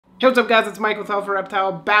Hey, what's up guys, it's Mike with Alpha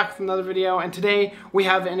Reptile back with another video, and today we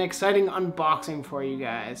have an exciting unboxing for you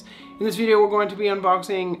guys. In this video we're going to be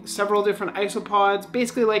unboxing several different isopods,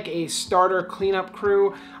 basically like a starter cleanup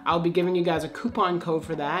crew. I'll be giving you guys a coupon code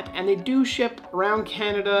for that, and they do ship around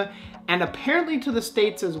Canada and apparently to the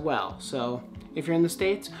States as well. So if you're in the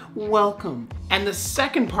States, welcome. And the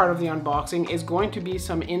second part of the unboxing is going to be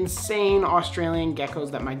some insane Australian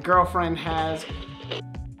geckos that my girlfriend has.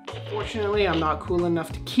 Fortunately, I'm not cool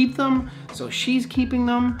enough to keep them, so she's keeping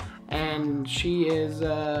them, and she is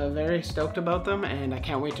very stoked about them, and I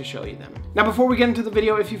can't wait to show you them. Now, before we get into the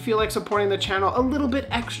video, if you feel like supporting the channel a little bit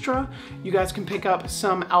extra, you guys can pick up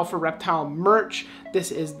some Alpha Reptile merch. This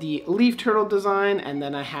is the leaf turtle design, and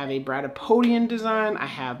then I have a Bradypodian design, I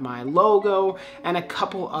have my logo, and a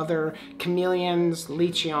couple other chameleons,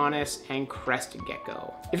 leachianis, and crested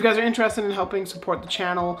gecko. If you guys are interested in helping support the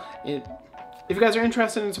channel,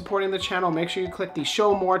 make sure you click the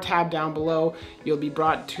Show More tab down below. You'll be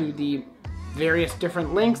brought to the various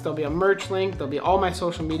different links. There'll be a merch link. There'll be all my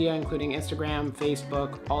social media, including Instagram,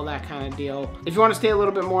 Facebook, all that kind of deal. If you want to stay a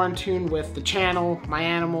little bit more in tune with the channel, my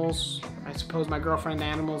animals, I suppose my girlfriend's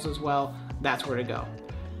animals as well, that's where to go.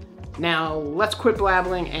 Now, let's quit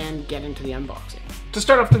blabbling and get into the unboxing. To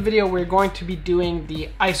start off the video, we're going to be doing the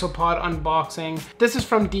isopod unboxing. This is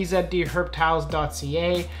from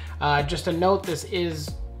dzdherptiles.ca. Just a note, this is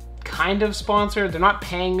kind of sponsored. They're not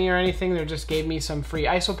paying me or anything. They just gave me some free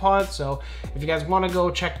isopods. So if you guys want to go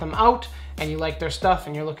check them out and you like their stuff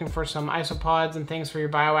and you're looking for some isopods and things for your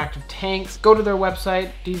bioactive tanks, go to their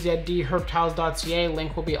website, dzdherptiles.ca.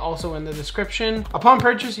 Link will be also in the description. Upon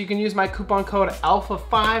purchase, you can use my coupon code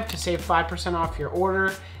ALPHA5 to save 5% off your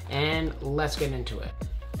order. And let's get into it.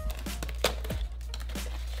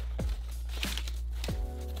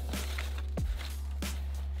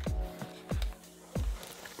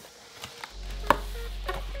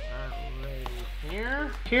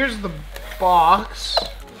 Here's the box.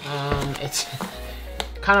 It's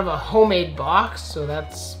kind of a homemade box, so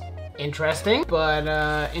that's interesting. But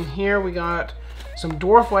in here we got some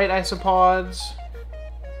dwarf white isopods,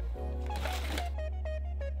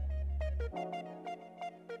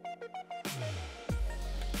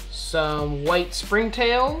 some white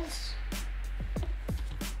springtails,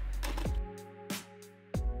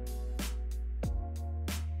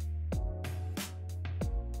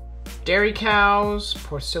 dairy cows,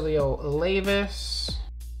 Porcilio laevis,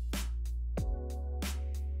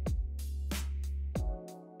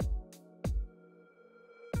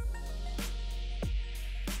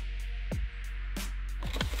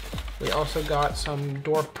 we also got some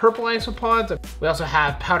dwarf purple isopods. We also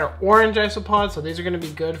have powder orange isopods, so these are going to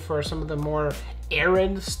be good for some of the more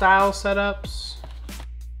arid style setups.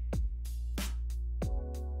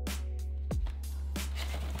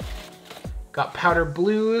 Got powder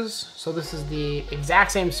blues, so this is the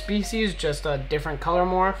exact same species, just a different color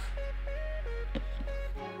morph.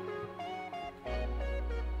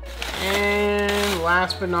 And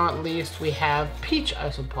last but not least, we have peach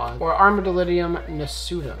isopod, or Armadillidium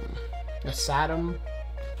nassatum,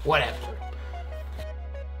 whatever.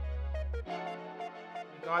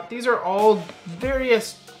 These are all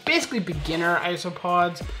various, basically beginner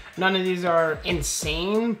isopods. None of these are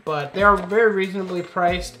insane, but they are very reasonably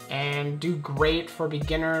priced and do great for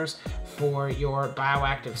beginners for your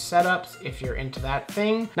bioactive setups if you're into that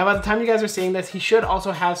thing. Now, by the time you guys are seeing this, he should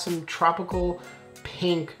also have some tropical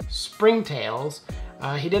pink springtails.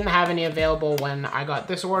 He didn't have any available when I got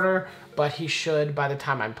this order, but he should by the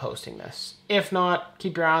time I'm posting this. If not,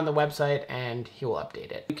 keep your eye on the website and he will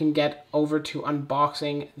update it. You can get over to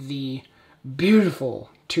unboxing the beautiful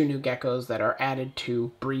 2 new geckos that are added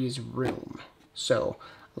to Bree's room. So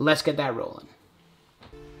let's get that rolling.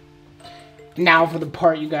 Now for the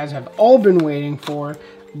part you guys have all been waiting for,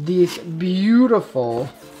 this beautiful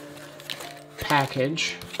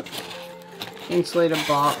package, insulated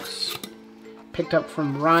box, picked up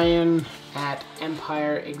from Ryan at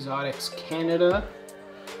Empire Exotics Canada.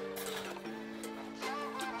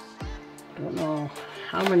 Don't know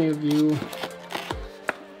how many of you,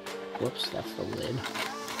 whoops, that's the lid.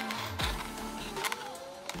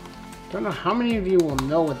 Don't know how many of you will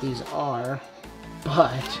know what these are,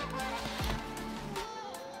 but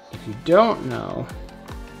if you don't know,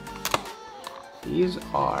 these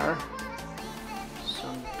are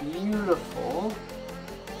some beautiful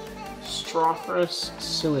Strophurus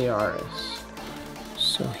ciliaris.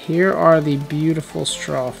 So here are the beautiful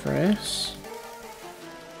Strophurus.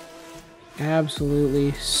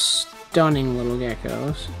 Absolutely stunning little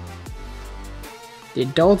geckos. The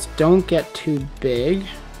adults don't get too big,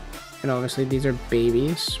 and obviously these are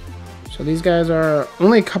babies, So these guys are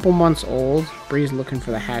only a couple months old. Bree's looking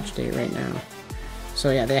for the hatch date right now.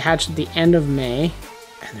 So yeah, they hatched at the end of May,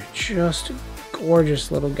 and they're just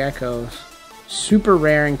gorgeous little geckos. Super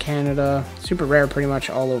rare in Canada, super rare pretty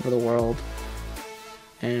much all over the world.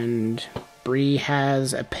 And Bree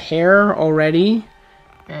has a pair already.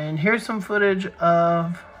 And here's some footage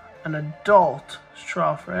of an adult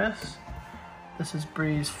Strophurus. This is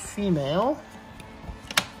Bree's female.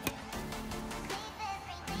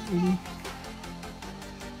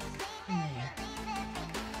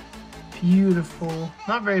 Beautiful.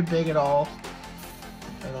 Not very big at all.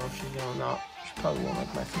 I don't know if she's going or not. She probably won't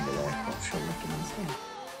like my finger there. Oh, she'll look inside.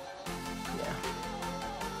 Yeah.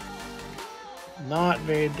 Not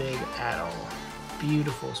very big at all.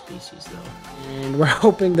 Beautiful species though. And we're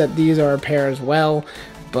hoping that these are a pair as well,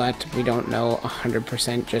 but we don't know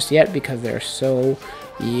 100% just yet because they're so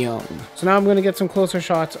young. So now I'm going to get some closer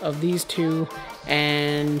shots of these two,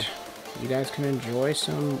 and you guys can enjoy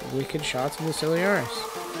some wicked shots of the ciliaris.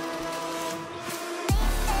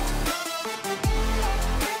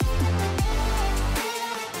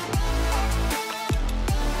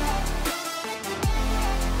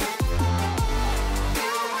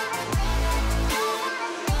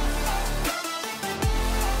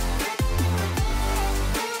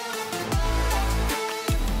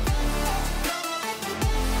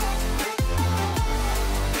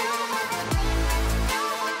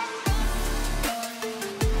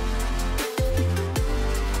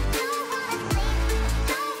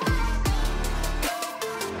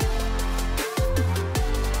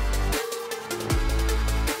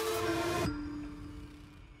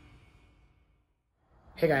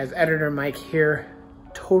 Hey guys, Editor Mike here.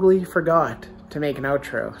 Totally forgot to make an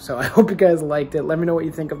outro, so I hope you guys liked it. Let me know what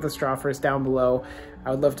you think of the Strophurus down below.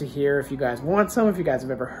 I would love to hear if you guys want some, if you guys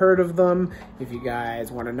have ever heard of them, if you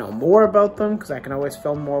guys want to know more about them, because I can always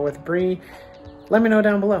film more with Bree. Let me know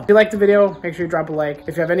down below. If you liked the video, make sure you drop a like.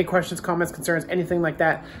 If you have any questions, comments, concerns, anything like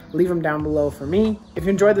that, leave them down below for me. If you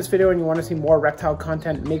enjoyed this video and you want to see more reptile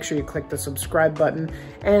content, make sure you click the subscribe button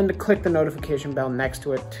and click the notification bell next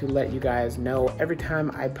to it to let you guys know every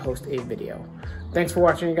time I post a video. Thanks for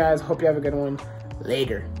watching, you guys. Hope you have a good one.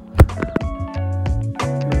 Later.